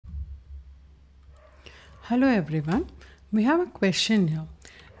Hello everyone, we have a question here.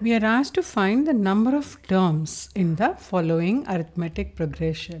 We are asked to find the number of terms in the following arithmetic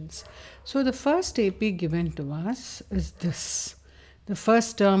progressions. So the first AP given to us is this. The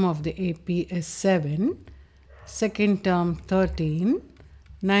first term of the AP is 7, second term 13,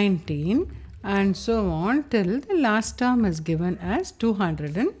 19 and so on till the last term is given as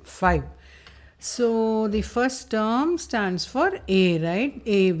 205. So the first term stands for A, right?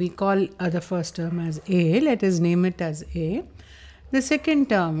 A, we call the first term as A. Let us name it as A. The second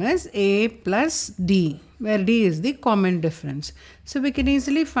term is A plus D, where D is the common difference. So we can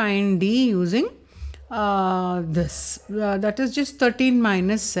easily find D using this. That is just 13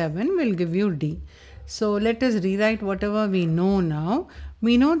 minus 7 will give you D. So let us rewrite whatever we know now.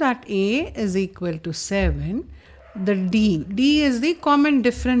 We know that A is equal to 7. The D is the common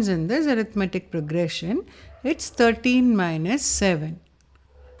difference in this arithmetic progression. It's 13 minus 7,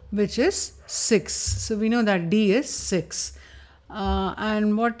 which is 6. So we know that D is 6.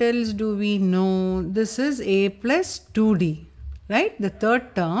 And what else do we know? This is A plus 2D, right? The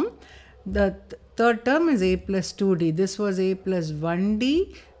third term is A plus 2D. This was A plus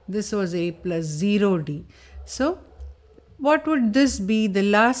 1D. This was A plus 0D. So what would this be? The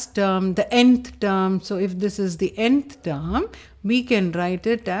last term, the nth term. So if this is the nth term, we can write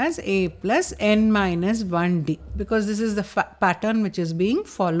it as A plus n minus 1D, because this is the pattern which is being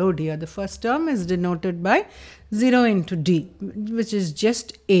followed here. The first term is denoted by 0 into D, which is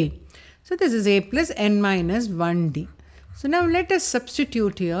just A. So this is A plus n minus 1D. So now let us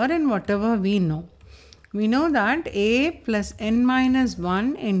substitute here in whatever we know. We know that A plus n minus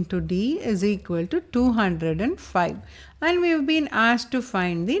 1 into D is equal to 205. And we have been asked to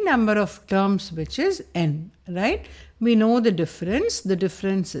find the number of terms, which is n, right? We know the difference. The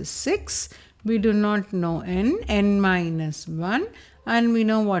difference is 6. We do not know n minus 1. And we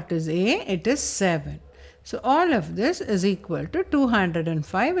know what is A, it is 7. So all of this is equal to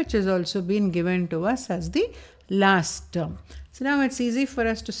 205, which has also been given to us as the last term. So now it's easy for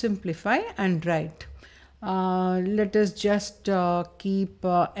us to simplify and write. Let us just keep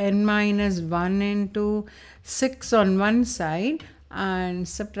n minus 1 into 6 on one side and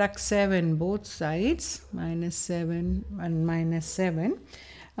subtract 7 both sides, minus 7 and minus 7.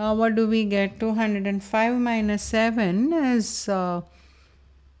 What do we get? 205 minus 7 is,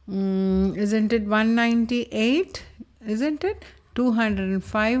 isn't it 198? Isn't it?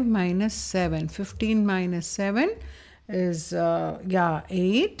 205 minus 7. 15 minus 7 is,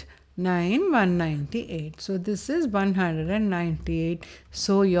 8. 198. So this is 198.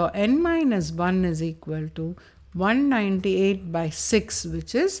 So your n minus 1 is equal to 198 by 6,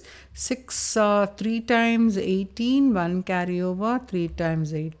 which is 6 3 times 18, 1 carryover, 3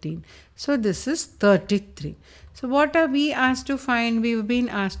 times 18. So this is 33. So what are we asked to find? We've been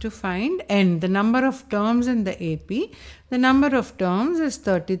asked to find n, the number of terms in the AP. The number of terms is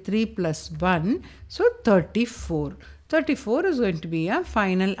 33 plus 1, so 34. 34 is going to be a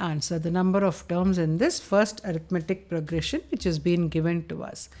final answer, the number of terms in this first arithmetic progression which has been given to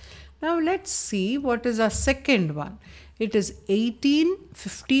us. Now let's see what is our second one. It is 18,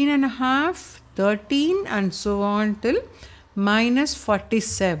 15 and a half, 13 and so on till minus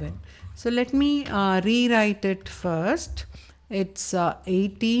 47. So let me rewrite it first. It's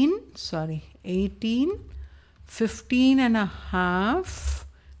 18, 15 and a half,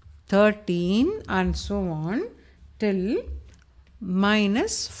 13 and so on till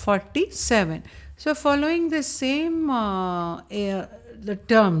minus 47. So following the same the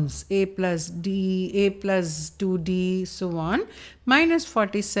terms A plus D, A plus 2D, so on, minus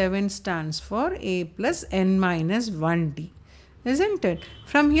 47 stands for A plus n minus 1D. Isn't it?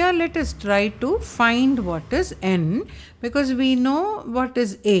 From here let us try to find what is n, because we know what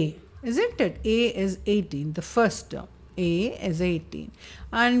is A. Isn't it? A is 18, the first term. A is 18.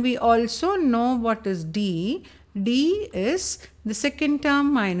 And we also know what is D. D is the second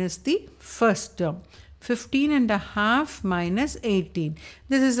term minus the first term. 15 and a half minus 18.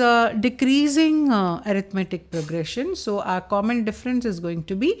 This is a decreasing arithmetic progression. So our common difference is going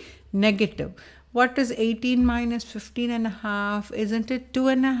to be negative. What is 18 minus 15 and a half? Isn't it 2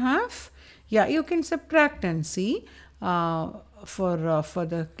 and a half? Yeah, you can subtract and see for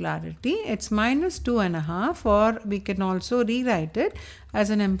further clarity. It's minus 2 and a half, or we can also rewrite it as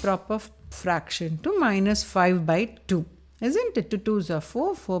an improper fraction to minus 5 by 2. Isn't it? 2 2s are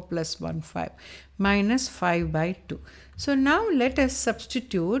 4, 4 plus 1, 5. Minus 5 by 2. So now let us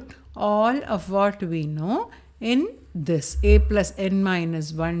substitute all of what we know in this. A plus n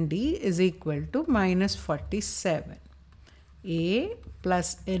minus 1D is equal to minus 47. A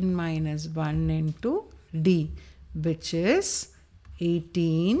plus n minus 1 into D, which is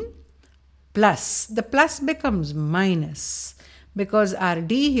 18 plus. The plus becomes minus because our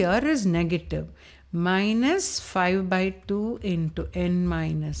d here is negative. Minus 5 by 2 into n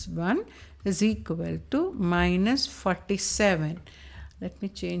minus 1 is equal to minus 47. Let me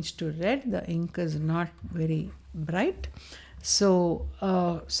change to red. The ink is not very bright. So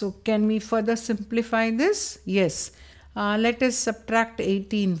can we further simplify this? Yes. Let us subtract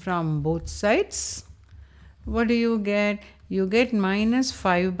 18 from both sides. What do you get? You get minus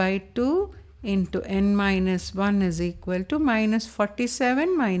 5 by 2 into n minus 1 is equal to minus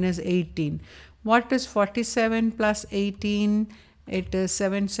 47 minus 18. What is 47 plus 18? It is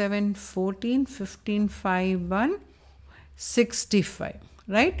 7, 7, 14, 15, 5, 1, 65,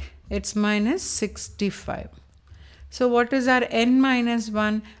 right? It's minus 65. So what is our n minus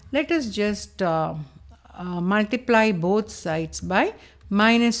 1? Let us just multiply both sides by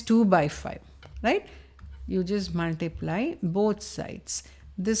minus 2 by 5, right? You just multiply both sides.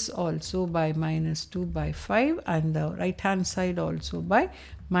 This also by minus 2 by 5 and the right hand side also by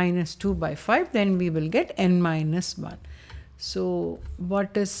minus 2 by 5. Then we will get n minus 1. So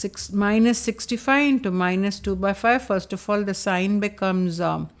what is minus 65 into minus 2 by 5? First of all, the sign becomes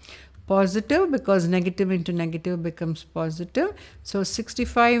positive because negative into negative becomes positive. So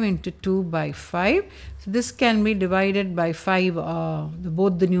 65 into 2 by 5. So this can be divided by 5.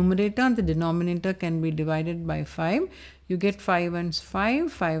 Both the numerator and the denominator can be divided by 5. You get 5 ones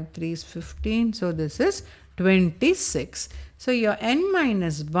 5, 5 3s 15. So this is 26. So your n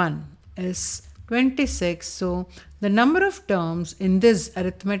minus 1 is 26. So the number of terms in this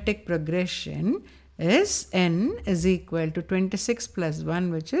arithmetic progression is n is equal to 26 plus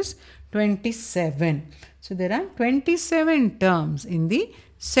 1, which is 27. So there are 27 terms in the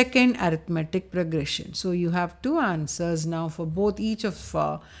second arithmetic progression. So you have two answers now for both each of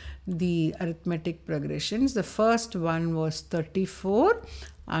the arithmetic progressions. The first one was 34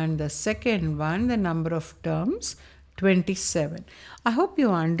 and the second one, the number of terms, 27. I hope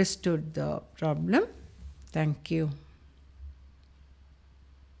you understood the problem. Thank you.